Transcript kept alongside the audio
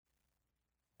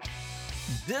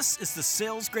This is the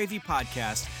Sales Gravy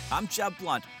Podcast. I'm Jeb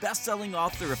Blount, best-selling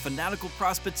author of Fanatical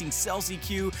Prospecting, Sales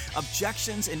EQ,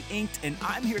 Objections, and Inked, and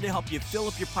I'm here to help you fill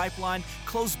up your pipeline,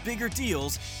 close bigger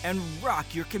deals, and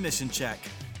rock your commission check.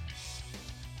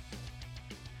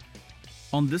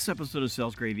 On this episode of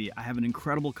Sales Gravy, I have an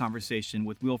incredible conversation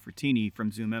with Will Fertini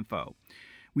from ZoomInfo.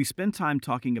 We spend time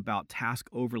talking about task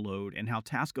overload and how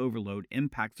task overload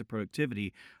impacts the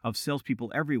productivity of salespeople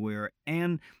everywhere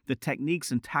and the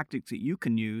techniques and tactics that you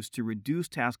can use to reduce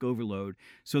task overload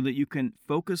so that you can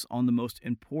focus on the most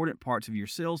important parts of your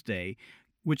sales day,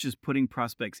 which is putting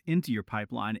prospects into your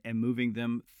pipeline and moving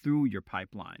them through your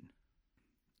pipeline.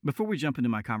 Before we jump into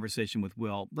my conversation with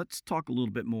Will, let's talk a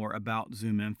little bit more about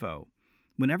ZoomInfo.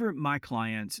 Whenever my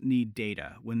clients need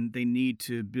data, when they need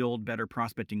to build better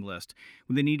prospecting lists,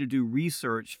 when they need to do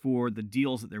research for the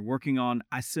deals that they're working on,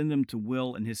 I send them to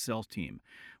Will and his sales team.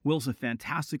 Will's a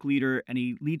fantastic leader, and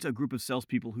he leads a group of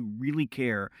salespeople who really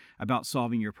care about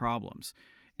solving your problems.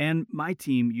 And my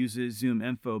team uses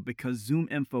ZoomInfo because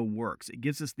ZoomInfo works. It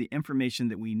gives us the information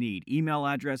that we need, email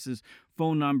addresses,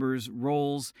 phone numbers,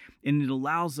 roles, and it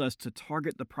allows us to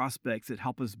target the prospects that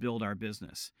help us build our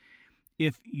business.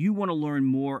 If you want to learn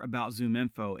more about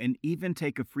ZoomInfo and even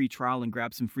take a free trial and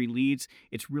grab some free leads,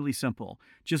 it's really simple.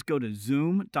 Just go to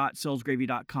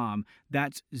zoom.salesgravy.com.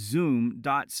 That's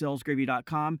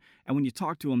zoom.salesgravy.com. And when you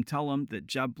talk to them, tell them that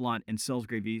Jeb Blount and Sales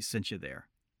Gravy sent you there.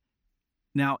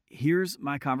 Now, here's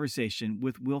my conversation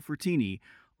with Will Fertini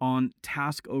on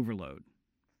task overload.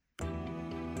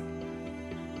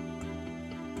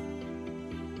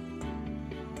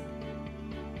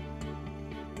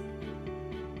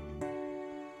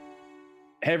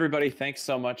 Hey, everybody. Thanks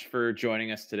so much for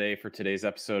joining us today for today's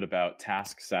episode about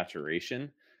task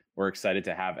saturation. We're excited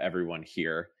to have everyone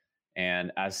here.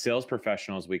 And as sales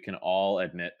professionals, we can all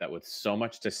admit that with so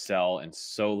much to sell and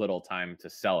so little time to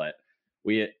sell it,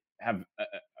 we have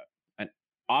an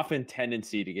often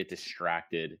tendency to get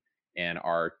distracted, and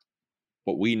our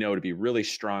what we know to be really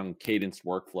strong cadenced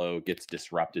workflow gets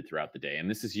disrupted throughout the day. And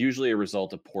this is usually a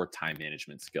result of poor time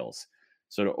management skills.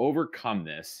 So to overcome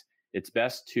this, it's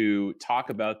best to talk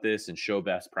about this and show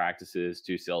best practices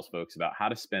to sales folks about how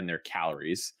to spend their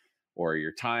calories or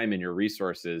your time and your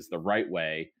resources the right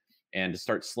way and to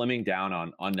start slimming down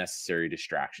on unnecessary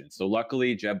distractions. So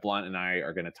luckily, Jeb Blount and I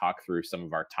are going to talk through some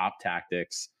of our top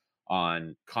tactics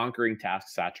on conquering task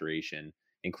saturation,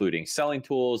 including selling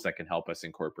tools that can help us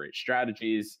incorporate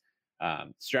strategies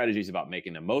about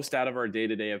making the most out of our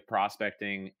day-to-day of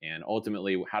prospecting, and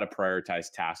ultimately how to prioritize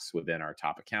tasks within our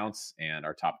top accounts and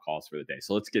our top calls for the day.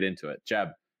 So let's get into it. Jeb,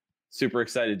 super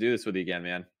excited to do this with you again,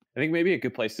 man. I think maybe a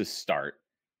good place to start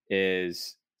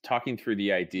is talking through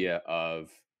the idea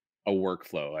of a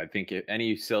workflow. I think if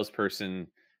any salesperson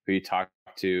who you talk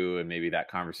to, and maybe that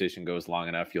conversation goes long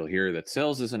enough, you'll hear that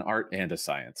sales is an art and a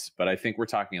science. But I think we're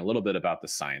talking a little bit about the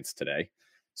science today.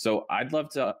 So I'd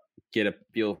love to get a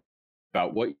feel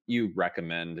about what you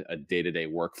recommend a day-to-day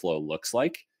workflow looks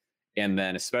like. And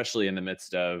then especially in the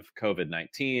midst of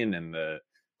COVID-19 and the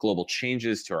global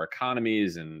changes to our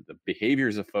economies and the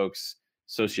behaviors of folks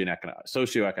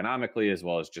socioeconomically, as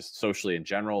well as just socially in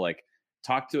general, like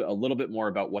talk to a little bit more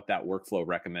about what that workflow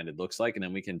recommended looks like. And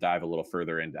then we can dive a little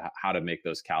further into how to make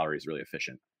those calories really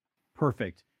efficient.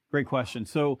 Perfect. Great question.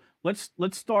 So let's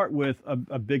start with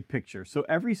a big picture. So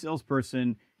every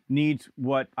salesperson needs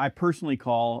what I personally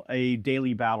call a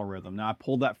daily battle rhythm. Now, I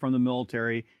pulled that from the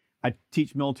military. I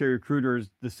teach military recruiters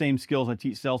the same skills I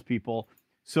teach salespeople.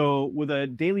 So with a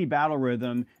daily battle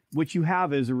rhythm, what you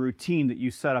have is a routine that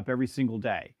you set up every single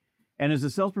day. And as a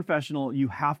sales professional, you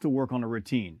have to work on a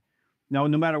routine. Now,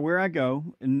 no matter where I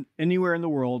go, anywhere in the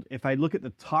world, if I look at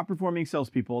the top performing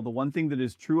salespeople, the one thing that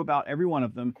is true about every one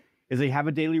of them is they have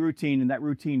a daily routine, and that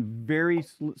routine very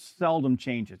seldom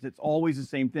changes. It's always the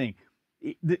same thing.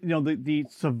 The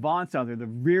savants out there, the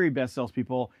very best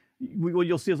salespeople, what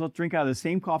you'll see is they'll drink out of the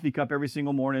same coffee cup every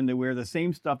single morning. They wear the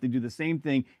same stuff. They do the same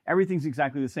thing. Everything's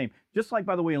exactly the same. Just like,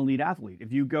 by the way, an elite athlete.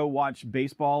 If you go watch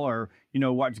baseball or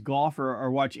watch golf or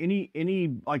watch watch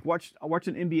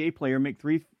an NBA player make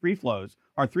three free throws,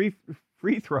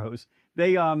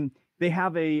 they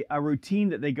have a routine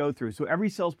that they go through. So every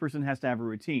salesperson has to have a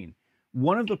routine.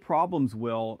 One of the problems,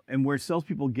 Will, and where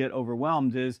salespeople get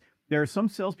overwhelmed is there are some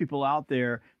salespeople out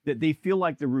there that they feel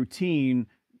like the routine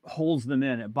holds them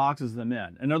in, it boxes them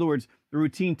in. In other words, the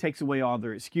routine takes away all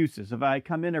their excuses. If I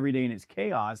come in every day and it's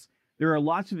chaos, there are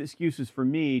lots of excuses for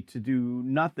me to do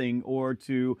nothing or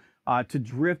to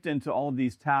drift into all of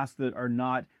these tasks that are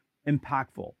not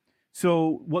impactful.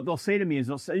 So what they'll say to me is,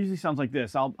 it usually sounds like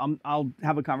this. I'll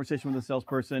have a conversation with a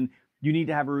salesperson. You need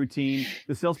to have a routine.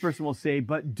 The salesperson will say,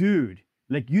 but dude,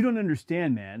 Like, you don't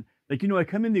understand, man. Like, I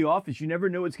come in the office, you never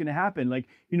know what's going to happen. Like,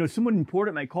 someone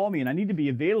important might call me and I need to be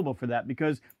available for that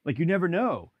because like, you never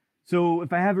know. So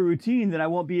if I have a routine, then I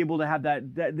won't be able to have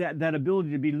that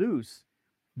ability to be loose.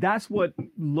 That's what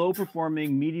low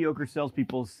performing, mediocre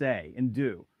salespeople say and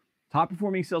do. Top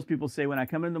performing salespeople say, when I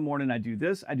come in the morning, I do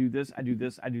this, I do this, I do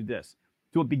this, I do this.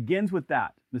 So it begins with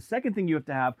that. The second thing you have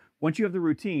to have, once you have the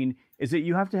routine, is that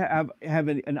you have to have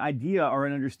an idea or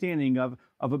an understanding of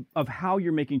how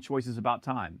you're making choices about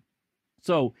time.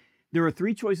 So there are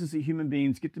 3 choices that human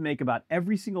beings get to make about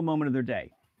every single moment of their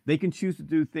day. They can choose to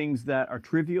do things that are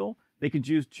trivial, they can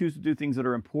choose to do things that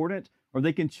are important, or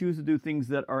they can choose to do things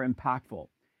that are impactful.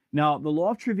 Now, the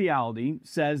law of triviality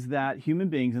says that human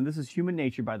beings, and this is human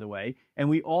nature, by the way, and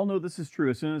we all know this is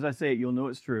true. As soon as I say it, you'll know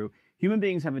it's true. Human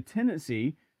beings have a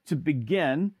tendency to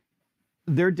begin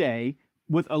their day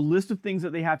with a list of things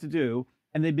that they have to do,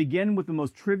 and they begin with the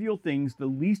most trivial things, the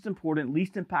least important,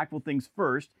 least impactful things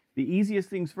first, the easiest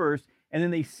things first, and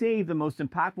then they save the most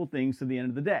impactful things to the end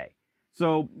of the day.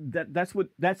 So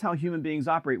that's how human beings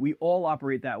operate. We all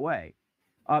operate that way.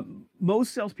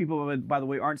 Most salespeople, by the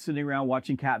way, aren't sitting around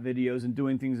watching cat videos and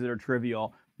doing things that are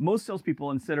trivial. Most salespeople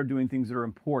instead are doing things that are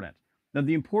important. Now,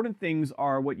 the important things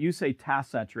are what you say,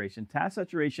 task saturation. Task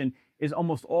saturation is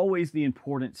almost always the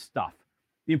important stuff.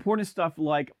 The important stuff,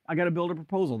 like I got to build a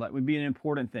proposal, that would be an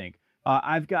important thing.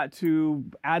 I've got to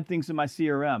add things to my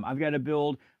CRM. I've got to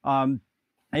build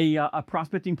a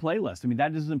prospecting playlist. I mean,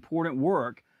 that is important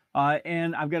work.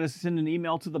 And I've got to send an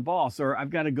email to the boss, or I've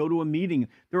got to go to a meeting.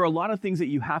 There are a lot of things that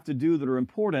you have to do that are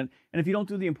important. And if you don't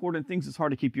do the important things, it's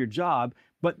hard to keep your job,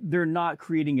 but they're not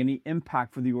creating any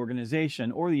impact for the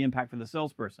organization or the impact for the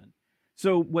salesperson.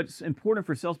 So what's important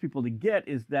for salespeople to get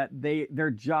is that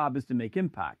their job is to make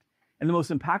impact. And the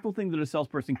most impactful thing that a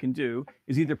salesperson can do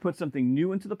is either put something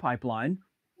new into the pipeline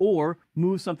or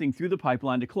move something through the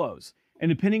pipeline to close. And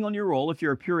depending on your role, if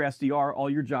you're a pure SDR, all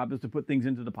your job is to put things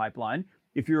into the pipeline.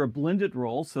 If you're a blended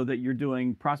role, so that you're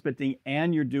doing prospecting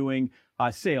and you're doing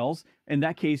sales, in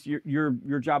that case,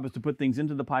 your job is to put things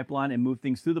into the pipeline and move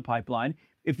things through the pipeline.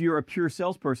 If you're a pure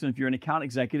salesperson, if you're an account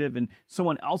executive and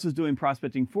someone else is doing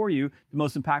prospecting for you, the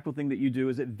most impactful thing that you do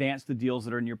is advance the deals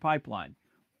that are in your pipeline.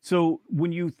 So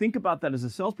when you think about that as a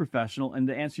sales professional, and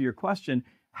to answer your question,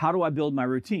 how do I build my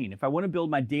routine? If I want to build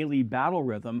my daily battle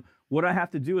rhythm, what I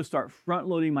have to do is start front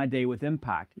loading my day with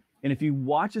impact. And if you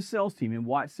watch a sales team and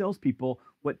watch salespeople,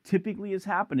 what typically is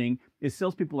happening is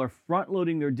salespeople are front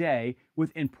loading their day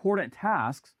with important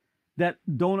tasks that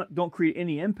don't create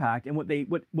any impact. And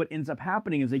what ends up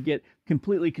happening is they get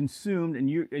completely consumed, and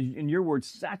in your words,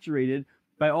 saturated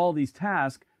by all these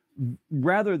tasks,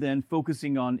 rather than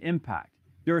focusing on impact.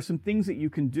 There are some things that you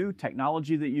can do,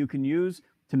 technology that you can use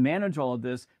to manage all of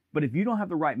this. But if you don't have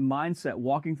the right mindset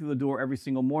walking through the door every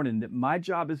single morning, that my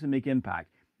job is to make impact,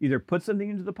 either put something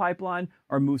into the pipeline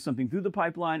or move something through the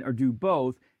pipeline or do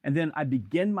both, and then I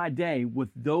begin my day with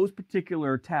those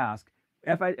particular tasks.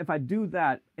 If I do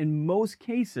that, in most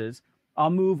cases,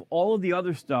 I'll move all of the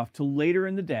other stuff to later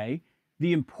in the day.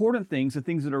 The important things, the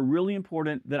things that are really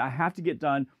important that I have to get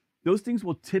done, those things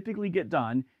will typically get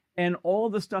done. And all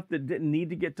of the stuff that didn't need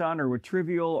to get done or were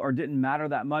trivial or didn't matter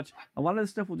that much, a lot of this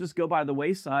stuff will just go by the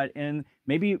wayside, and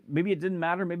maybe it didn't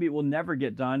matter, maybe it will never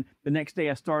get done. The next day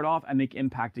I start off, I make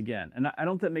impact again. And I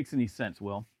don't think that makes any sense,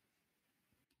 Will.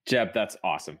 Jeb, that's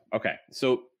awesome. Okay.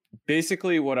 So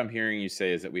basically what I'm hearing you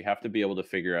say is that we have to be able to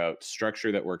figure out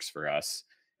structure that works for us,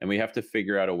 and we have to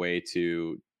figure out a way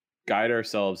to guide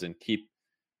ourselves and keep,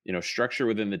 structure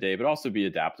within the day, but also be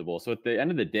adaptable. So at the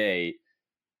end of the day,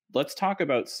 let's talk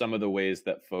about some of the ways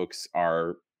that folks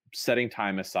are setting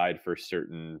time aside for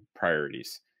certain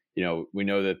priorities. We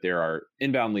know that there are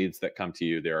inbound leads that come to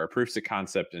you. There are proofs of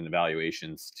concept and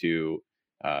evaluations to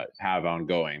have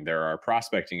ongoing. There are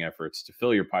prospecting efforts to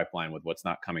fill your pipeline with what's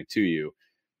not coming to you.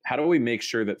 How do we make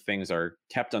sure that things are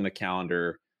kept on the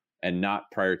calendar and not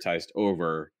prioritized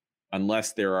over,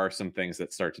 unless there are some things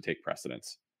that start to take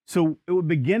precedence? So it would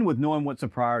begin with knowing what's a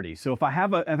priority. So if I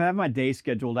have my day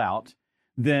scheduled out,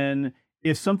 then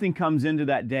if something comes into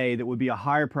that day that would be a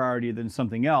higher priority than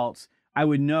something else, I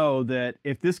would know that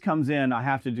if this comes in, I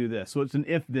have to do this. So it's an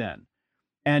if then.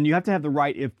 And you have to have the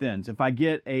right if thens. If I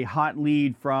get a hot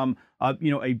lead from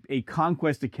a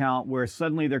conquest account where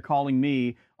suddenly they're calling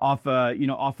me off a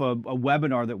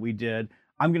webinar that we did,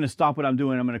 I'm going to stop what I'm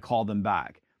doing. I'm going to call them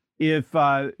back. If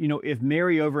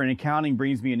Mary over in accounting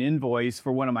brings me an invoice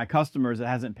for one of my customers that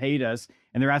hasn't paid us,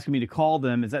 and they're asking me to call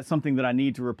them, is that something that I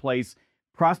need to replace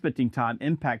prospecting time,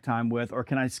 impact time with, or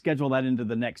can I schedule that into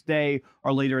the next day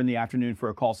or later in the afternoon for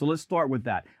a call? So let's start with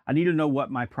that. I need to know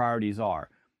what my priorities are.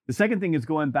 The second thing is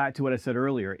going back to what I said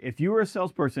earlier. If you are a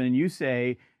salesperson and you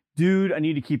say, dude, I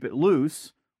need to keep it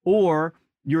loose, or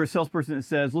you're a salesperson that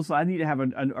says, listen, I need to have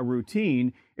a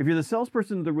routine. If you're the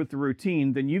salesperson with the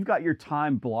routine, then you've got your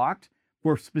time blocked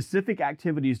for specific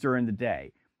activities during the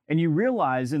day. And you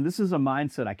realize, and this is a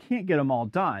mindset, I can't get them all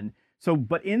done. So,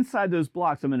 but inside those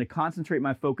blocks, I'm going to concentrate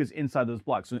my focus inside those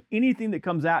blocks. So anything that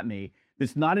comes at me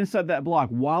that's not inside that block,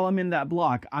 while I'm in that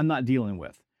block, I'm not dealing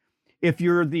with. If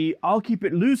you're the I'll keep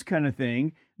it loose kind of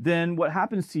thing, then what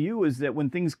happens to you is that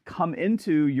when things come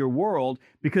into your world,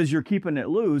 because you're keeping it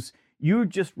loose, you're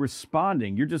just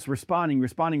responding. You're just responding,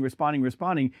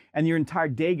 and your entire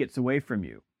day gets away from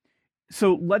you.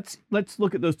 So let's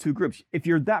look at those two groups. If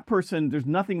you're that person, there's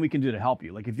nothing we can do to help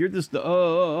you. Like if you're just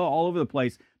all over the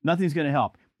place, nothing's going to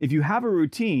help. If you have a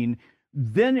routine,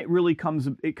 then it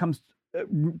comes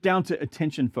down to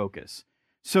attention focus.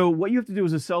 So what you have to do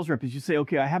as a sales rep is you say,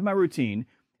 okay, I have my routine,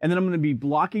 and then I'm going to be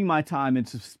blocking my time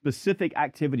into specific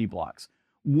activity blocks.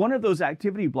 One of those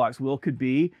activity blocks, could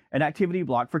be an activity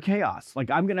block for chaos. Like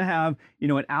I'm going to have,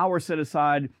 an hour set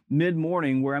aside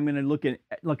mid-morning where I'm going to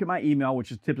look at my email,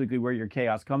 which is typically where your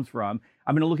chaos comes from.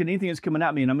 I'm going to look at anything that's coming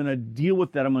at me, and I'm going to deal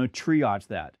with that. I'm going to triage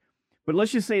that. But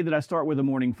let's just say that I start with a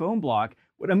morning phone block.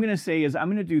 What I'm going to say is I'm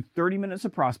going to do 30 minutes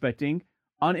of prospecting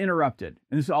uninterrupted.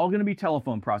 And this is all going to be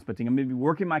telephone prospecting. I'm going to be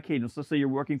working my cadence. Let's say you're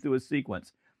working through a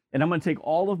sequence. And I'm going to take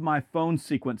all of my phone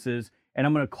sequences and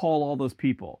I'm going to call all those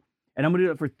people. And I'm going to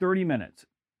do it for 30 minutes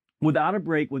without a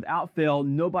break, without fail.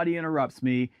 Nobody interrupts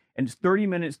me. And it's 30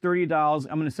 minutes, 30 dials.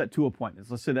 I'm going to set 2 appointments.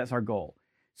 Let's say that's our goal.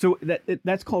 So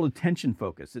that's called attention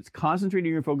focus. It's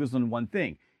concentrating your focus on one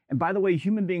thing. And by the way,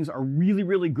 human beings are really,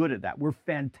 really good at that. We're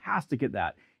fantastic at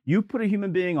that. You put a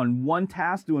human being on one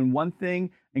task, doing one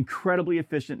thing, incredibly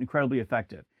efficient, incredibly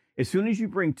effective. As soon as you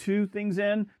bring 2 things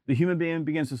in, the human being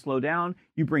begins to slow down.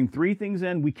 You bring 3 things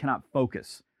in, we cannot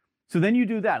focus. So then you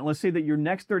do that. And let's say that your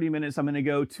next 30 minutes, I'm going to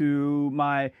go to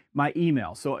my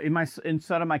email. So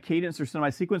inside of my cadence or inside of my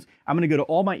sequence, I'm going to go to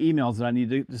all my emails that I need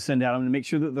to send out. I'm going to make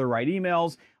sure that they're the right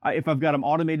emails. If I've got them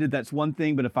automated, that's one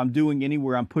thing. But if I'm doing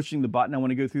anywhere, I'm pushing the button, I want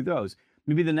to go through those.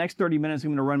 Maybe the next 30 minutes, I'm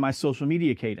going to run my social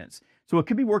media cadence. So it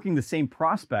could be working the same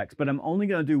prospects, but I'm only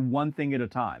going to do one thing at a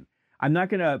time. I'm not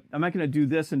going to do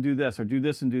this and do this or do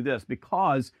this and do this,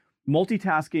 because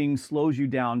multitasking slows you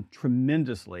down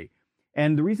tremendously.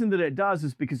 And the reason that it does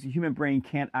is because the human brain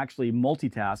can't actually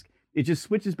multitask. It just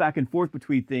switches back and forth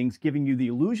between things, giving you the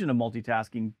illusion of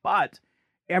multitasking. But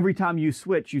every time you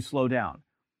switch, you slow down.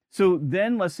 So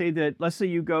then let's say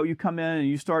you come in and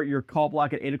you start your call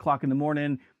block at 8 o'clock in the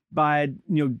morning. By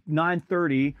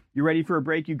 9:30, you're ready for a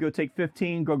break. You go take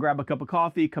 15, go grab a cup of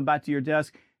coffee, come back to your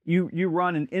desk. You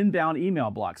run an inbound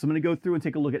email block. So I'm going to go through and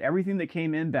take a look at everything that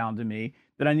came inbound to me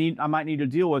that I might need to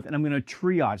deal with, and I'm going to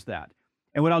triage that.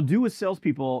 And what I'll do with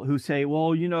salespeople who say,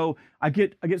 well, I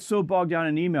get so bogged down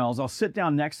in emails, I'll sit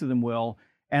down next to them, Will,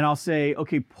 and I'll say,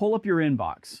 okay, pull up your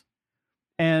inbox.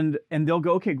 And they'll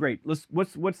go, okay, great.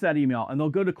 What's that email? And they'll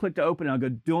go to click to open it. I'll go,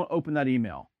 don't open that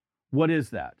email. What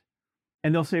is that?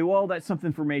 And they'll say, well, that's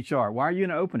something from HR. Why are you going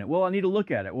to open it? Well, I need to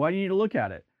look at it. Why do you need to look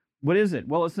at it? What is it?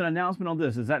 Well, it's an announcement on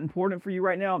this. Is that important for you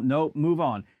right now? Nope, move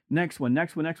on. Next one.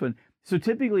 So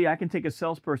typically I can take a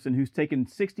salesperson who's taken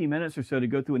 60 minutes or so to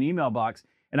go through an email box,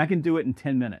 and I can do it in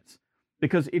 10 minutes.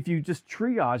 Because if you just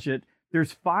triage it,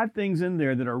 there's 5 things in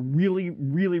there that are really,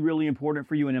 really, really important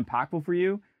for you and impactful for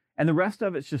you. And the rest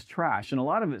of it's just trash. And a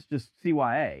lot of it's just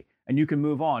CYA, and you can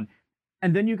move on.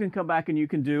 And then you can come back and you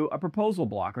can do a proposal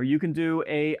block, or you can do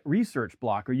a research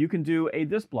block, or you can do a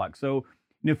this block. So,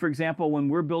 for example, when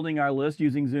we're building our list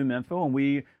using ZoomInfo, and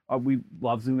we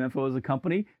love ZoomInfo as a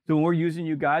company. So when we're using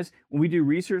you guys, when we do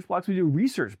research blocks, we do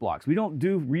research blocks. We don't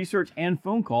do research and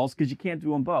phone calls because you can't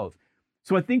do them both.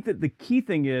 So I think that the key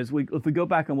thing is, if we go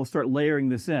back and we'll start layering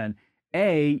this in,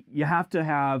 you have to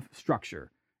have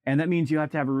structure. And that means you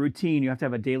have to have a routine. You have to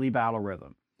have a daily battle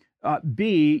rhythm.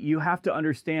 B, you have to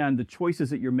understand the choices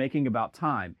that you're making about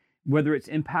time, whether it's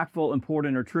impactful,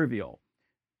 important, or trivial.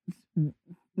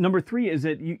 Number 3 is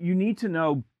that you need to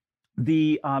know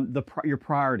your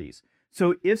priorities.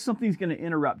 So if something's going to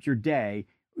interrupt your day,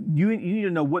 you need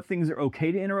to know what things are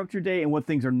okay to interrupt your day and what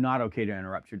things are not okay to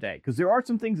interrupt your day. Because there are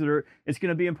some things it's going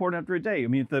to be important after a day. I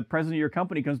mean, if the president of your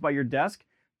company comes by your desk,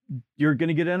 you're going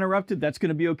to get interrupted. That's going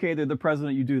to be okay. They're the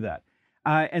president. You do that.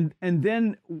 And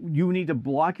then you need to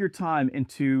block your time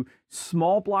into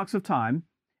small blocks of time,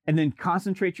 and then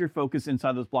concentrate your focus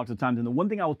inside those blocks of time. And the one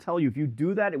thing I will tell you, if you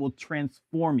do that, it will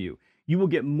transform you. You will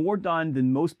get more done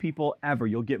than most people ever.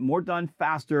 You'll get more done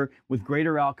faster with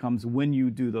greater outcomes when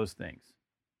you do those things.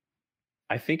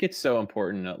 I think it's so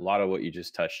important. A lot of what you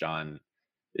just touched on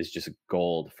is just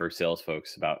gold for sales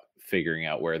folks about figuring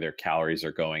out where their calories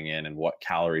are going in and what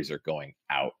calories are going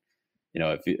out.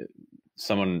 If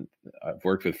someone I've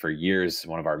worked with for years,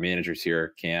 one of our managers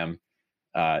here, Cam,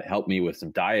 helped me with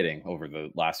some dieting over the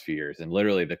last few years. And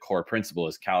literally the core principle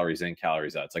is calories in,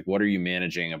 calories out. It's like, what are you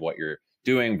managing of what you're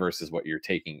doing versus what you're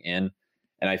taking in?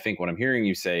 And I think what I'm hearing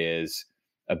you say is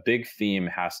a big theme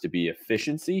has to be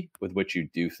efficiency with which you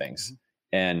do things.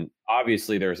 And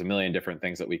obviously there's a million different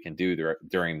things that we can do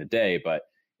during the day, but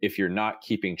if you're not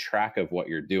keeping track of what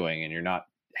you're doing and you're not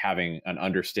having an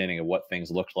understanding of what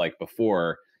things looked like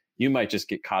before, you might just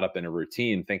get caught up in a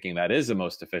routine thinking that is the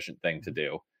most efficient thing to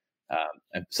do.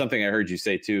 And something I heard you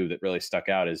say too that really stuck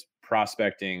out is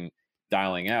prospecting,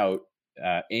 dialing out,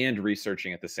 and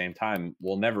researching at the same time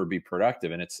will never be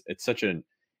productive. And it's such an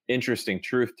interesting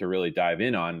truth to really dive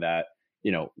in on that.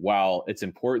 While it's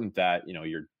important that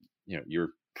you're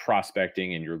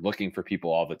prospecting and you're looking for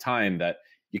people all the time, that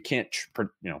you can't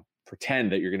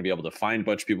pretend that you're going to be able to find a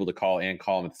bunch of people to call and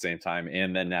call them at the same time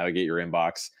and then navigate your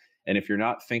inbox. And if you're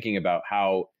not thinking about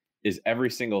how is every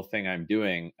single thing I'm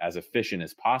doing as efficient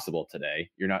as possible today,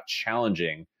 you're not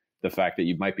challenging the fact that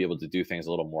you might be able to do things a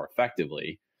little more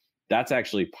effectively. That's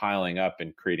actually piling up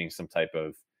and creating some type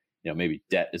of, maybe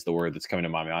debt is the word that's coming to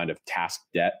my mind, of task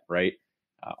debt, right?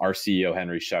 Our CEO,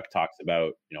 Henry Schuck, talks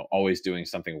about, always doing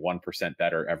something 1%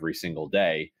 better every single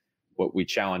day. What we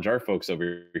challenge our folks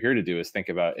over here to do is think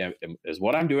about, is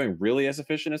what I'm doing really as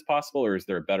efficient as possible, or is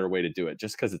there a better way to do it?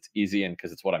 Just because it's easy and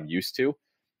because it's what I'm used to,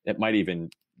 it might even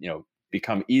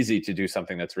become easy to do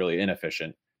something that's really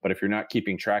inefficient. But if you're not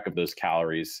keeping track of those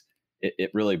calories, it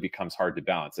really becomes hard to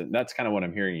balance. And that's kind of what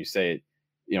I'm hearing you say,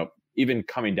 even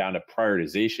coming down to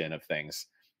prioritization of things.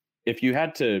 If you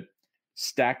had to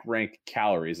stack rank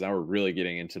calories, now we're really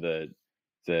getting into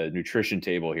the nutrition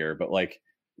table here, but like,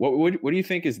 what do you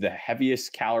think is the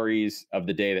heaviest calories of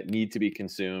the day that need to be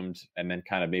consumed? And then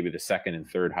kind of maybe the second and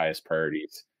third highest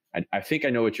priorities. I think I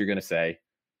know what you're going to say,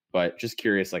 but just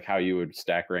curious, like how you would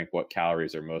stack rank what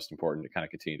calories are most important to kind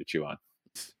of continue to chew on.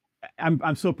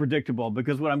 I'm so predictable,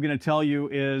 because what I'm going to tell you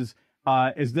is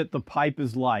that the pipe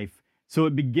is life. So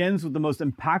it begins with the most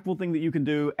impactful thing that you can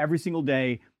do every single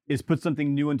day is put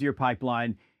something new into your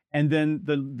pipeline. And then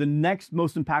the next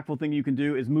most impactful thing you can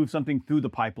do is move something through the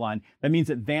pipeline. That means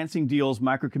advancing deals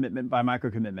micro commitment by micro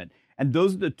commitment. And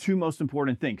those are the two most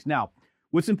important things. Now,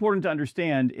 what's important to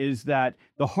understand is that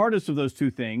the hardest of those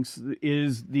two things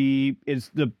is the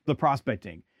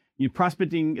prospecting.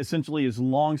 Prospecting essentially is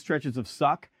long stretches of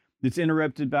suck that's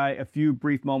interrupted by a few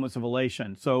brief moments of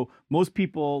elation. So most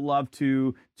people love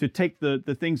to take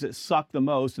the things that suck the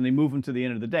most and they move them to the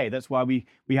end of the day. That's why we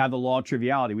have the law of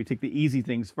triviality. We take the easy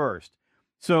things first.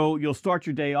 So you'll start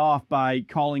your day off by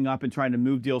calling up and trying to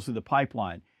move deals through the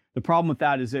pipeline. The problem with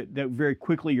that is that very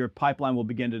quickly your pipeline will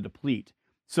begin to deplete.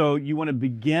 So you want to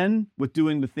begin with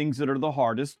doing the things that are the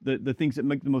hardest, the things that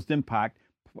make the most impact,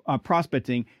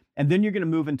 prospecting, and then you're going to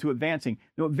move into advancing.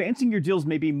 Now, advancing your deals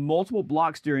may be multiple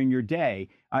blocks during your day.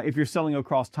 If you're selling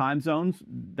across time zones,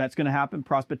 that's going to happen.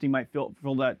 Prospecting might fill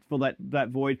that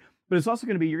void, but it's also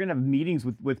going to be, you're going to have meetings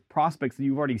with prospects that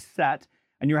you've already set,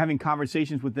 and you're having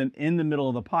conversations with them in the middle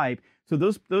of the pipe. So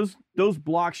those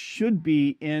blocks should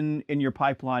be in your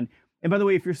pipeline. And by the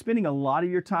way, if you're spending a lot of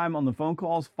your time on the phone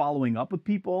calls following up with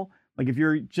people, like if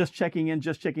you're just checking in,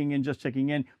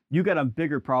 you got a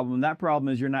bigger problem. And that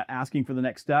problem is you're not asking for the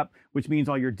next step, which means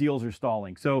all your deals are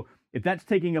stalling. So if that's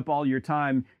taking up all your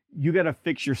time, you got to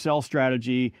fix your sales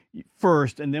strategy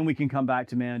first, and then we can come back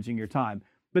to managing your time.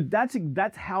 But that's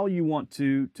how you want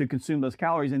to consume those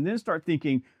calories, and then start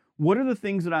thinking, what are the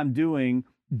things that I'm doing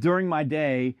during my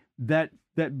day that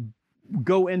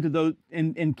go into those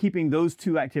and keeping those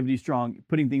two activities strong,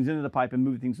 putting things into the pipe and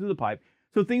moving things through the pipe.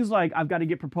 So things like, I've got to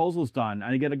get proposals done.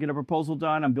 I got to get a proposal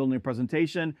done. I'm building a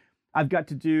presentation. I've got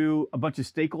to do a bunch of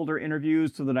stakeholder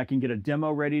interviews so that I can get a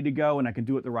demo ready to go and I can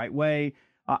do it the right way.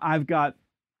 I've got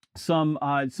some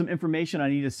information I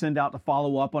need to send out to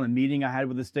follow up on a meeting I had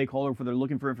with a stakeholder for they're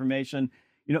looking for information.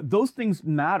 Those things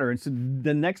matter. And so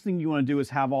the next thing you want to do is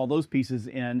have all those pieces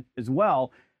in as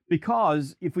well.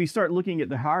 Because if we start looking at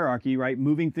the hierarchy, right,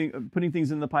 putting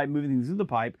things in the pipe, moving things through the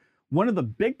pipe, one of the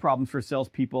big problems for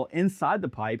salespeople inside the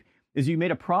pipe is you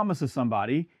made a promise to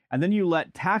somebody, and then you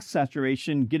let task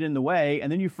saturation get in the way, and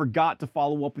then you forgot to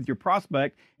follow up with your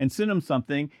prospect and send them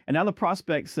something, and now the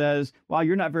prospect says, "Well,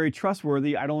 you're not very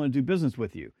trustworthy. I don't want to do business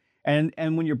with you." And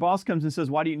when your boss comes and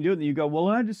says, "Why didn't you do it?" and you go, "Well,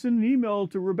 I just sent an email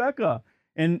to Rebecca,"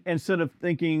 and instead of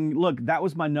thinking, "Look, that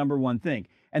was my number one thing,"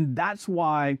 and that's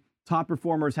why top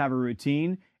performers have a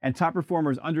routine, and top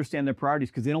performers understand their priorities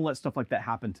because they don't let stuff like that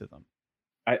happen to them.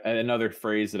 Another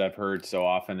phrase that I've heard so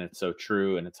often, it's so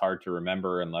true, and it's hard to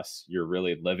remember unless you're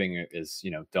really living it, is,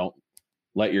 don't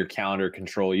let your calendar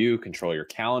control you, control your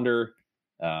calendar.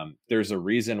 There's a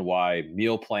reason why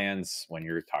meal plans, when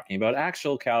you're talking about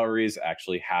actual calories,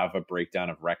 actually have a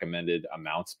breakdown of recommended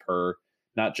amounts per,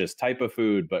 not just type of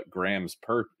food, but grams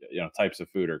per, types of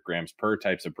food, or grams per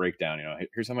types of breakdown.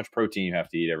 Here's how much protein you have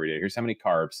to eat every day. Here's how many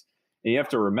carbs. And you have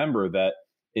to remember that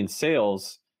in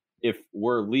sales, if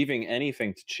we're leaving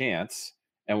anything to chance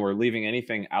and we're leaving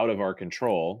anything out of our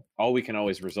control, all we can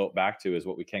always result back to is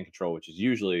what we can control, which is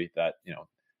usually that, I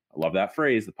love that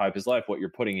phrase, the pipe is life, what you're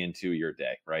putting into your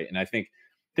day, right? And I think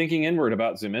thinking inward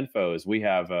about ZoomInfo is we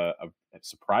have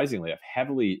surprisingly a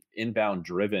heavily inbound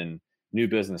driven new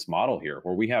business model here,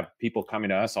 where we have people coming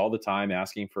to us all the time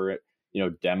asking for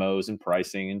demos and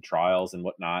pricing and trials and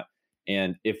whatnot.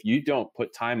 And if you don't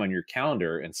put time on your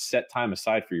calendar and set time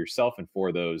aside for yourself and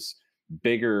for those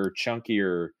bigger,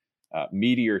 chunkier,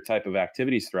 meatier type of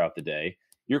activities throughout the day,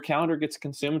 your calendar gets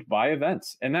consumed by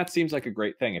events. And that seems like a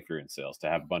great thing if you're in sales, to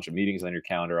have a bunch of meetings on your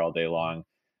calendar all day long.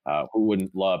 Who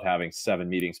wouldn't love having 7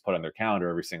 meetings put on their calendar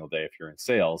every single day if you're in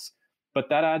sales? But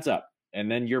that adds up. And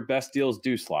then your best deals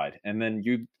do slide. And then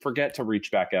you forget to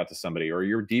reach back out to somebody, or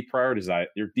you're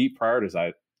deprioritizing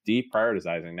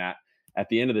that. At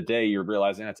the end of the day, you're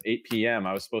realizing that's 8 p.m.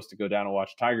 I was supposed to go down and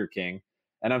watch Tiger King,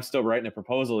 and I'm still writing a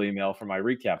proposal email for my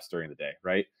recaps during the day,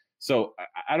 right? So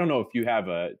I don't know if you have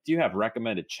do you have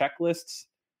recommended checklists,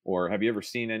 or have you ever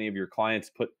seen any of your clients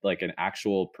put like an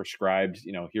actual prescribed,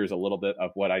 here's a little bit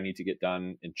of what I need to get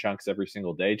done in chunks every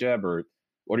single day, Jeb? Or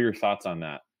what are your thoughts on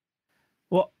that?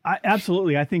 Well,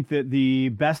 absolutely. I think that the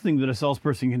best thing that a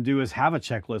salesperson can do is have a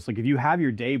checklist. Like if you have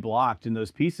your day blocked in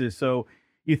those pieces, so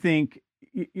you think,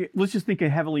 let's just think a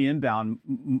heavily inbound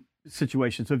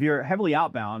situation. So if you're heavily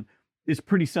outbound, it's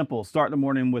pretty simple. Start the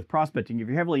morning with prospecting. If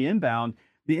you're heavily inbound,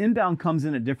 the inbound comes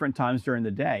in at different times during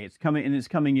the day. It's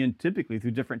coming in typically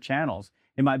through different channels.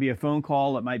 It might be a phone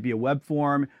call. It might be a web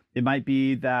form. It might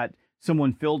be that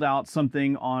someone filled out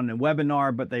something on a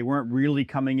webinar, but they weren't really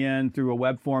coming in through a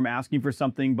web form asking for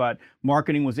something, but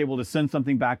marketing was able to send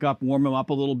something back up, warm them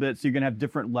up a little bit. So you're going to have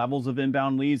different levels of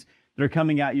inbound leads that are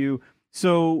coming at you.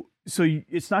 So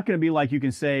it's not going to be like you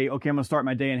can say, okay, I'm going to start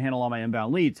my day and handle all my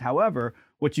inbound leads. However,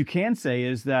 what you can say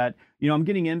is that, I'm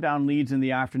getting inbound leads in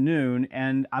the afternoon,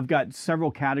 and I've got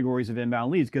several categories of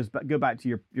inbound leads, because go back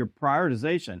to your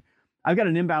prioritization. I've got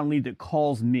an inbound lead that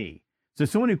calls me. So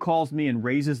someone who calls me and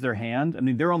raises their hand, I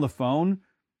mean, they're on the phone,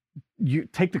 you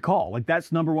take the call. Like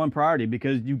that's number one priority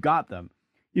because you got them.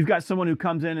 You've got someone who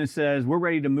comes in and says, we're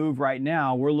ready to move right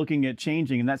now. We're looking at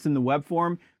changing, and that's in the web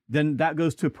form. Then that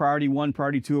goes to priority 1,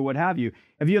 priority 2, or what have you.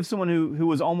 If you have someone who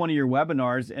was on one of your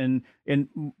webinars and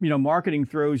marketing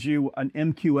throws you an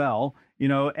MQL,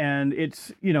 and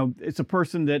it's a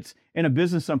person that's in a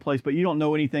business someplace, but you don't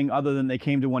know anything other than they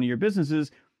came to one of your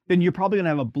businesses, then you're probably going to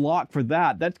have a block for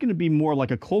that. That's going to be more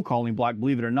like a cold calling block,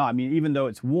 believe it or not. I mean, even though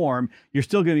it's warm, you're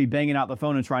still going to be banging out the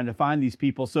phone and trying to find these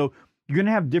people. So you're going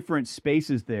to have different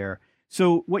spaces there.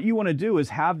 So what you want to do is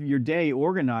have your day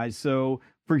organized. So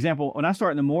for example, when I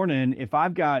start in the morning, if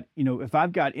I've got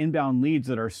inbound leads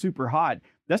that are super hot,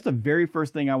 that's the very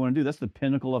first thing I want to do. That's the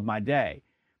pinnacle of my day.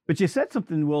 But you said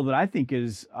something, Will, that I think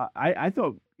is, I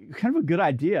thought kind of a good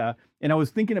idea. And I was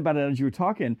thinking about it as you were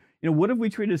talking. What if we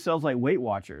treated sales like Weight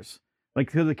Watchers,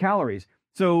 like to the calories?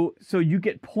 So you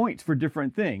get points for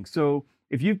different things. So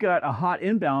if you've got a hot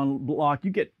inbound block,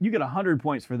 you get 100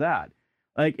 points for that.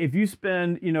 Like if you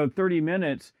spend 30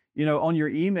 minutes on your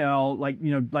email, like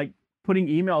putting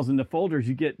emails into folders,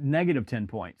 you get negative 10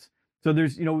 points. So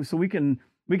there's so we can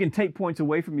take points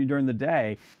away from you during the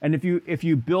day. And if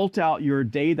you built out your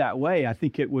day that way, I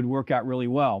think it would work out really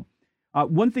well.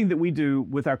 One thing that we do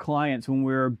with our clients when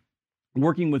we're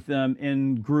working with them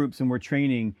in groups and we're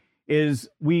training is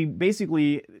we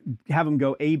basically have them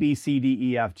go A, B, C, D,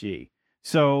 E, F, G.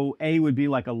 So A would be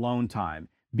like alone time.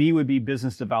 B would be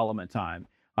business development time.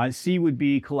 C would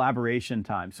be collaboration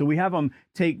time. So we have them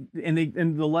take, and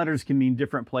the letters can mean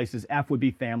different places. F would be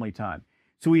family time.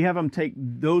 So we have them take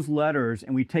those letters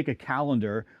and we take a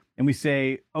calendar and we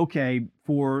say, okay,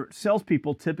 for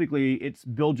salespeople, typically it's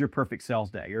build your perfect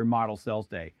sales day or model sales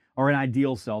day or an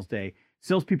ideal sales day.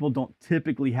 Salespeople don't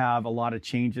typically have a lot of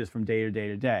changes from day to day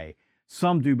to day.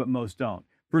 Some do, but most don't.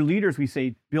 For leaders, we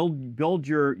say build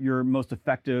your most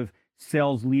effective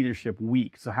sales leadership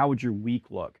week. So how would your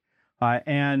week look?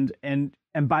 And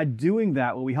by doing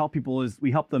that, what we help people is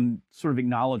we help them sort of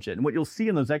acknowledge it. And what you'll see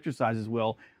in those exercises,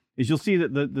 Will, is you'll see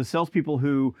that the salespeople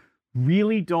who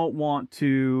really don't want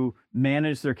to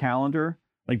manage their calendar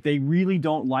Like they really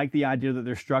don't like the idea that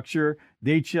their structure,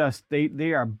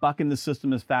 they are bucking the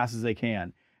system as fast as they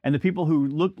can. And the people who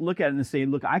look at it and say,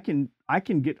 look, I can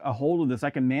get a hold of this, I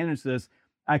can manage this.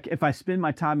 If I spend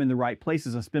my time in the right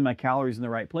places, I spend my calories in the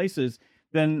right places,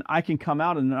 then I can come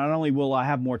out and not only will I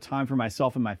have more time for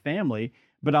myself and my family,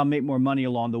 but I'll make more money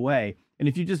along the way. And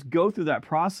if you just go through that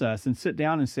process and sit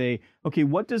down and say, okay,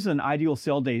 what does an ideal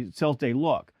sales day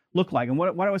look like? And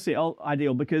why do I say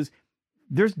ideal? Because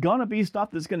there's gonna be stuff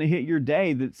that's gonna hit your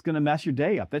day that's gonna mess your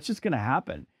day up. That's just gonna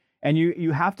happen. And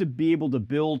you have to be able to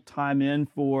build time in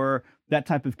for that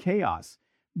type of chaos.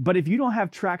 But if you don't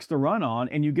have tracks to run on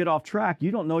and you get off track,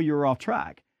 you don't know you're off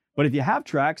track. But if you have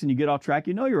tracks and you get off track,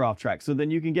 you know you're off track. So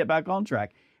then you can get back on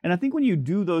track. And I think when you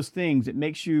do those things, it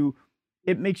makes you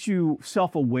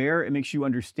self-aware. It makes you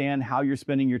understand how you're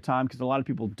spending your time, because a lot of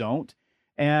people don't.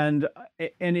 And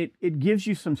it gives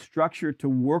you some structure to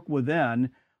work within,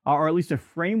 or at least a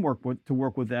framework to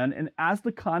work within. And as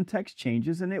the context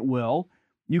changes, and it will,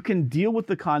 you can deal with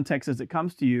the context as it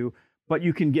comes to you, but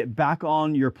you can get back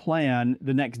on your plan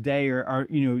the next day, or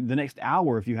the next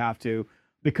hour if you have to,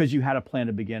 because you had a plan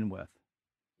to begin with.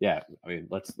 Yeah, I mean,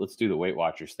 let's do the Weight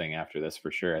Watchers thing after this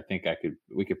for sure. I think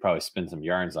we could probably spin some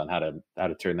yarns on how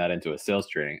to turn that into a sales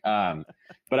training.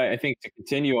 But I think to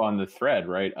continue on the thread,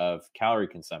 right, of calorie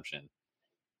consumption,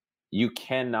 you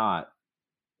cannot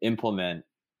implement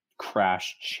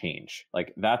crash change.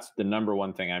 Like that's the number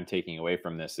one thing I'm taking away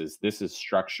from this is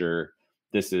structure,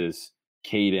 this is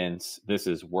cadence, this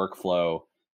is workflow.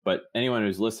 But anyone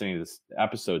who's listening to this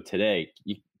episode today,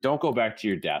 you don't go back to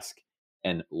your desk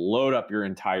and load up your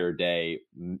entire day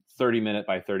 30 minute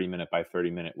by 30 minute by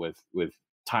 30 minute with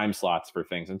time slots for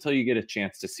things until you get a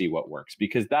chance to see what works,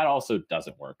 because that also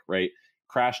doesn't work, right?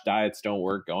 Crash diets don't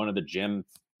work. Going to the gym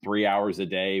 3 hours a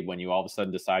day when you all of a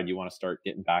sudden decide you want to start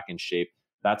getting back in shape,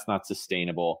 that's not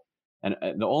sustainable. And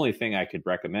the only thing I could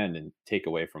recommend and take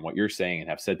away from what you're saying and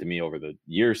have said to me over the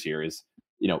years here is,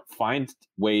 find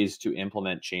ways to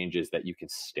implement changes that you can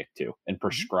stick to and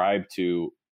prescribe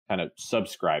to, kind of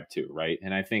subscribe to, right?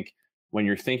 And I think when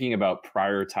you're thinking about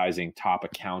prioritizing top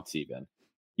accounts, even,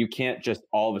 you can't just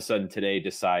all of a sudden today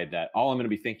decide that all I'm going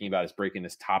to be thinking about is breaking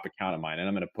this top account of mine, and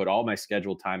I'm going to put all my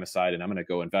scheduled time aside and I'm going to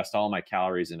go invest all my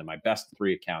calories into my best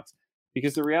 3 accounts.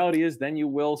 Because the reality is then you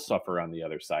will suffer on the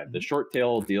other side. The short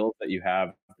tail deals that you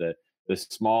have, the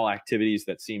small activities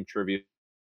that seem trivial,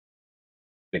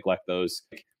 neglect those.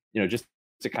 Just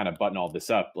to kind of button all this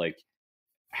up, like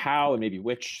how and maybe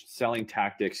which selling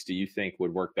tactics do you think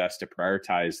would work best to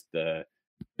prioritize the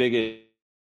biggest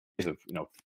of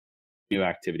new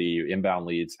activity, inbound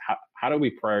leads? How do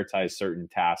we prioritize certain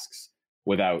tasks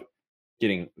without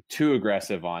getting too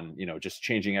aggressive on just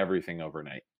changing everything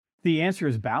overnight? The answer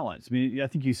is balance. I mean, I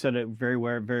think you said it very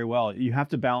well. You have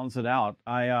to balance it out.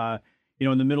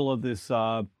 In the middle of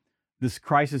this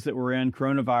crisis that we're in,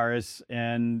 coronavirus,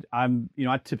 and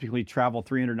I typically travel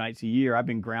 300 nights a year. I've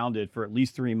been grounded for at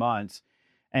least 3 months,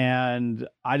 and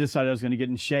I decided I was going to get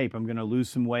in shape. I'm going to lose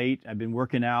some weight. I've been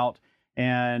working out,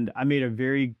 and I made a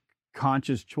very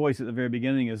conscious choice at the very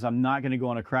beginning is I'm not going to go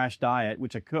on a crash diet,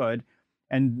 which I could,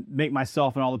 and make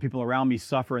myself and all the people around me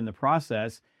suffer in the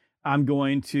process. I'm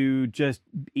going to just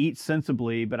eat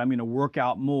sensibly, but I'm going to work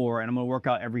out more, and I'm going to work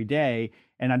out every day.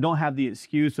 And I don't have the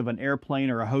excuse of an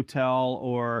airplane or a hotel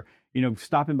or,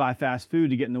 stopping by fast food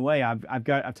to get in the way.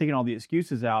 I've taken all the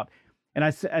excuses out. And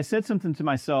I said something to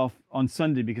myself on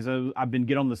Sunday, because I've been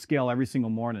getting on the scale every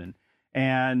single morning.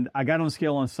 And I got on the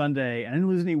scale on Sunday and I didn't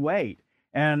lose any weight.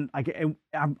 And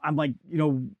I'm like,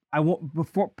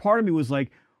 before, part of me was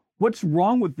like, what's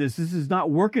wrong with this? This is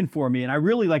not working for me. And I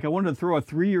really I wanted to throw a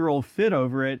 3-year-old fit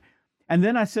over it. And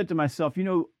then I said to myself,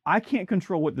 I can't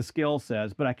control what the scale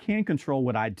says, but I can control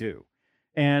what I do.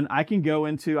 And I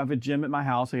have a gym at my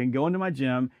house. I can go into my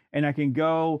gym and I can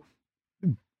go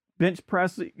bench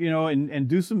press, and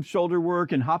do some shoulder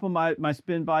work and hop on my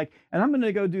spin bike. And I'm going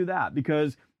to go do that,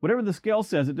 because whatever the scale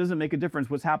says, it doesn't make a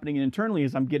difference. What's happening internally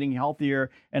is I'm getting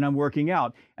healthier and I'm working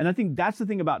out. And I think that's the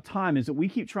thing about time, is that we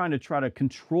keep trying to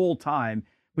control time,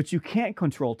 but you can't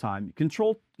control time.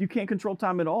 You can't control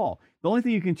time at all. The only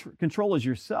thing you can control is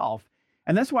yourself.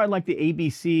 And that's why I like the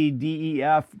ABC,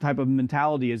 DEF type of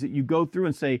mentality, is that you go through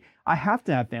and say, I have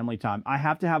to have family time. I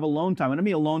have to have alone time. And I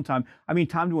mean alone time, I mean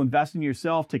time to invest in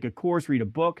yourself, take a course, read a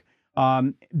book,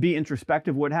 be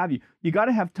introspective, what have you. You got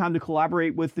to have time to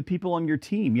collaborate with the people on your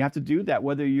team. You have to do that,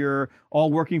 whether you're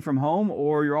all working from home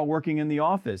or you're all working in the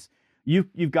office.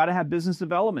 You've got to have business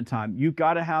development time. You've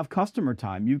got to have customer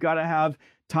time. You've got to have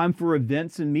time for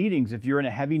events and meetings. If you're in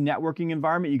a heavy networking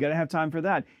environment, you got to have time for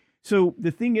that. So the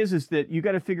thing is that you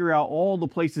got to figure out all the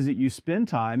places that you spend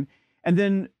time, and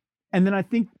then And then I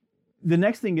think the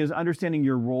next thing is understanding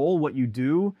your role, what you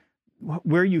do,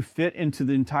 where you fit into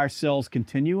the entire sales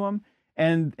continuum,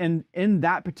 and in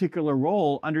that particular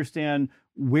role, understand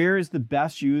where is the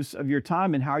best use of your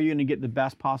time and how are you going to get the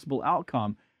best possible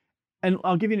outcome. And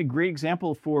I'll give you a great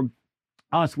example for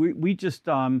us. We just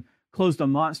closed a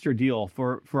monster deal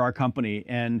for our company,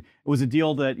 and it was a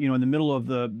deal that, in the middle of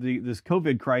this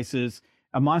COVID crisis,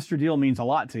 a monster deal means a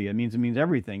lot to you. It means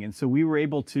everything. And so we were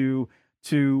able to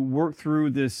work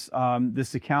through this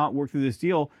account, work through this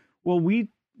deal. Well,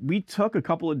 we took a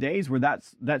couple of days where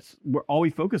that's all we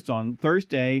focused on.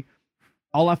 Thursday,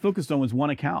 all I focused on was one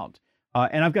account.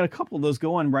 And I've got a couple of those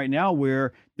going right now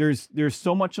where there's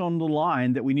so much on the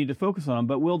line that we need to focus on.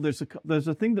 But Will, there's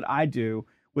a thing that I do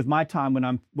with my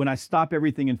time when I stop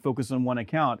everything and focus on one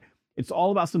account. It's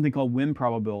all about something called win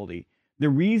probability. The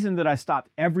reason that I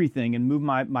stopped everything and moved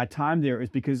my time there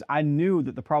is because I knew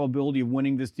that the probability of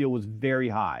winning this deal was very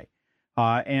high,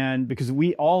 and because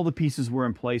all the pieces were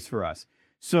in place for us.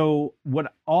 So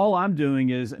all I'm doing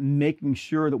is making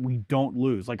sure that we don't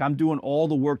lose. Like, I'm doing all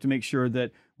the work to make sure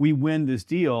that we win this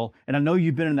deal. And I know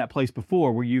you've been in that place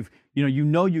before where you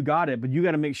got it, but you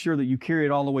got to make sure that you carry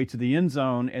it all the way to the end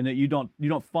zone and that you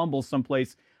don't fumble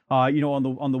someplace, on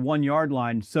the 1 yard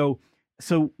line. So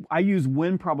I use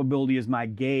win probability as my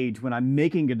gauge when I'm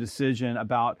making a decision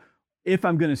about if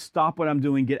I'm going to stop what I'm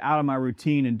doing, get out of my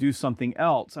routine and do something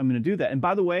else. I'm going to do that. And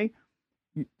by the way,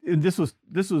 this was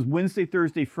Wednesday,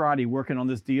 Thursday, Friday working on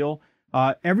this deal.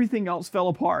 Everything else fell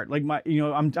apart. Like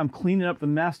I'm cleaning up the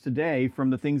mess today from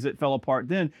the things that fell apart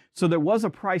then. So there was a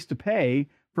price to pay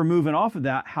for moving off of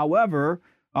that. However,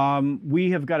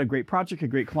 we have got a great project, a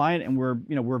great client, and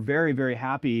we're very, very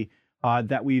happy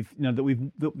that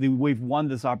we've won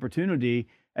this opportunity,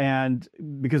 and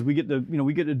because we get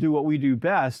to do what we do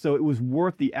best. So it was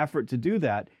worth the effort to do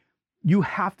that. You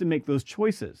have to make those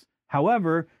choices.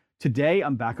 However, today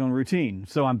I'm back on routine.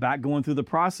 So I'm back going through the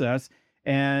process.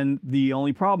 And the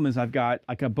only problem is I've got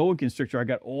like a boa constrictor. I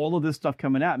got all of this stuff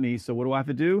coming at me. So what do I have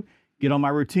to do? Get on my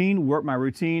routine, work my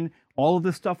routine. All of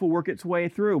this stuff will work its way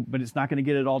through, but it's not going to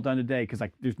get it all done today because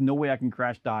there's no way I can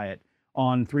crash diet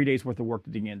on 3 days worth of work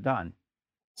that didn't get done.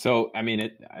 So, I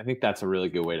mean, I think that's a really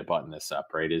good way to button this up,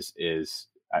 right?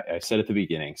 I said at the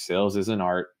beginning, sales is an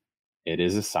art. It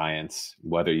is a science.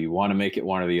 Whether you want to make it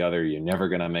one or the other, you're never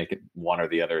going to make it one or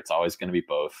the other. It's always going to be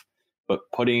both. But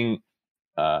putting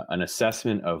an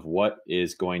assessment of what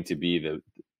is going to be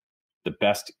the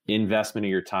best investment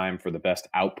of your time for the best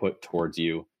output towards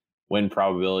you. Win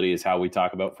probability is how we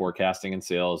talk about forecasting and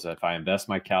sales. If I invest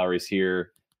my calories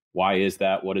here, why is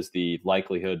that? What is the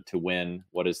likelihood to win?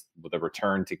 What is the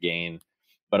return to gain?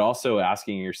 But also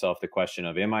asking yourself the question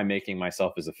of, am I making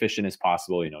myself as efficient as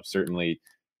possible? Certainly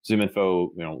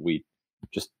ZoomInfo, we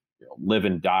just live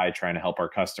and die trying to help our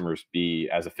customers be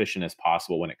as efficient as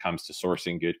possible when it comes to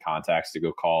sourcing good contacts to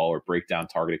go call or break down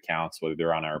target accounts, whether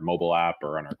they're on our mobile app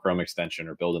or on our Chrome extension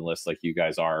or building lists like you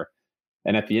guys are.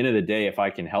 And at the end of the day, if I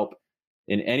can help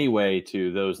in any way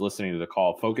to those listening to the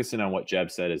call, focusing on what Jeb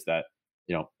said is that,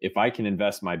 if I can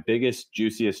invest my biggest,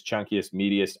 juiciest, chunkiest,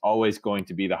 meatiest, always going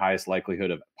to be the highest likelihood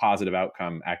of positive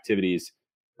outcome activities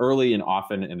early and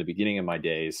often in the beginning of my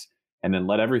days, and then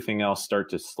let everything else start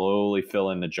to slowly fill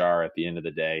in the jar at the end of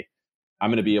the day, I'm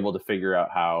going to be able to figure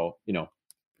out how,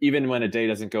 even when a day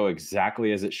doesn't go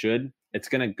exactly as it should, it's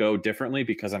going to go differently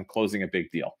because I'm closing a big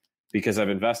deal, because I've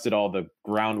invested all the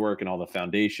groundwork and all the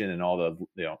foundation and all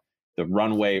the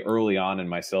runway early on in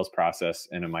my sales process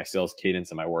and in my sales cadence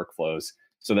and my workflows,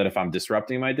 so that if I'm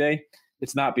disrupting my day,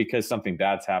 it's not because something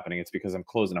bad's happening. It's because I'm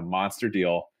closing a monster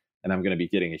deal and I'm going to be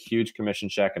getting a huge commission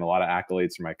check and a lot of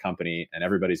accolades from my company, and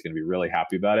everybody's going to be really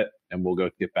happy about it. And we'll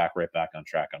get right back on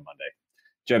track on Monday.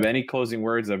 Jeb, any closing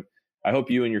words? I hope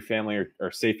you and your family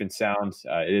are safe and sound.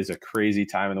 It is a crazy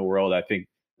time in the world. I think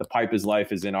the pipe is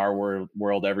life is in our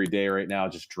world every day right now.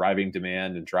 Just driving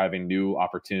demand and driving new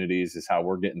opportunities is how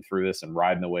we're getting through this and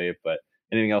riding the wave. But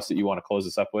anything else that you want to close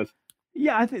us up with?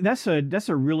 Yeah, I think that's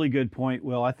a really good point,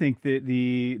 Will. I think that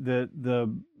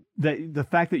the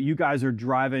fact that you guys are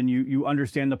driving, you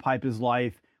understand the pipe is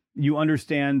life. You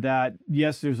understand that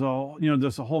yes, there's a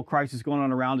whole crisis going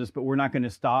on around us, but we're not going to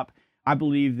stop. I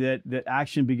believe that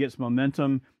action begets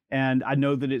momentum, and I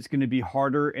know that it's going to be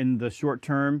harder in the short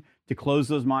term to close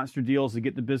those monster deals to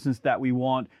get the business that we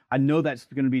want. I know that's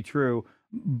going to be true,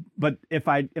 But if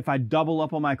I double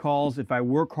up on my calls, if I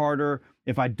work harder,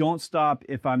 if I don't stop,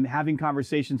 if I'm having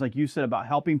conversations like you said about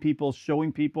helping people,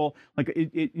 showing people, like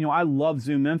I love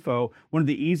Zoom Info. One of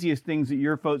the easiest things that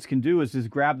your folks can do is just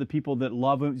grab the people that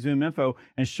love Zoom Info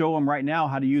and show them right now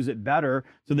how to use it better,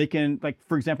 so they can, like,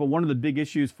 for example, one of the big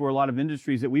issues for a lot of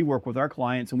industries that we work with our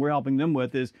clients and we're helping them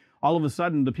with is all of a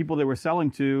sudden the people they were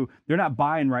selling to, they're not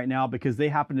buying right now because they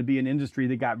happen to be an industry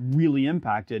that got really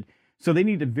impacted. So they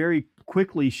need to very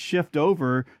quickly shift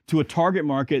over to a target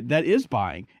market that is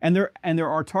buying, and there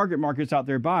are target markets out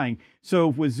there buying. So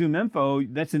with Zoom Info,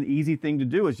 that's an easy thing to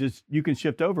do. It's just you can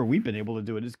shift over. We've been able to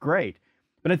do it. It's great.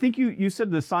 But I think you said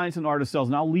the science and art of sales,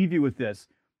 and I'll leave you with this.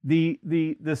 The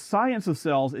science of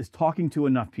sales is talking to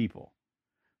enough people.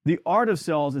 The art of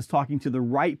sales is talking to the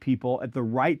right people at the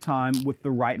right time with the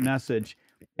right message.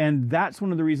 And that's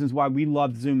one of the reasons why we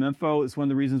love Zoom Info. It's one of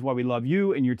the reasons why we love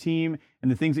you and your team and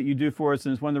the things that you do for us.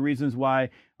 And it's one of the reasons why,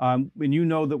 when you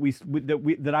know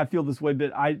that I feel this way,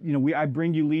 but I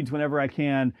bring you leads whenever I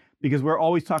can, because we're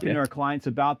always talking to our clients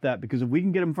about that. Because if we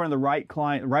can get them in front of the right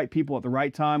client, the right people at the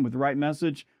right time with the right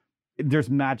message, there's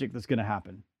magic that's going to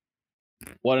happen.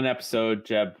 What an episode,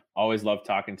 Jeb. Always love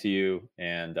talking to you,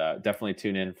 and definitely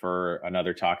tune in for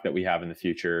another talk that we have in the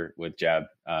future with Jeb.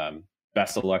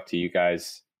 Best of luck to you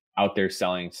guys out there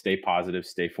selling. Stay positive,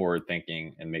 stay forward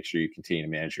thinking, and make sure you continue to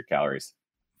manage your calories.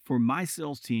 For my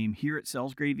sales team here at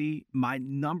Sales Gravy, my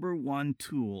number one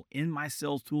tool in my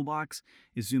sales toolbox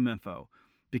is Zoom Info,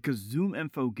 because Zoom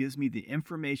Info gives me the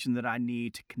information that I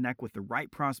need to connect with the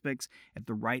right prospects at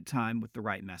the right time with the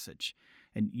right message.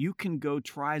 And you can go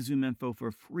try Zoom Info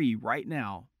for free right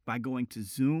now by going to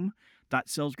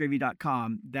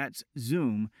zoom.salesgravy.com. That's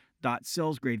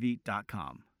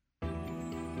zoom.salesgravy.com.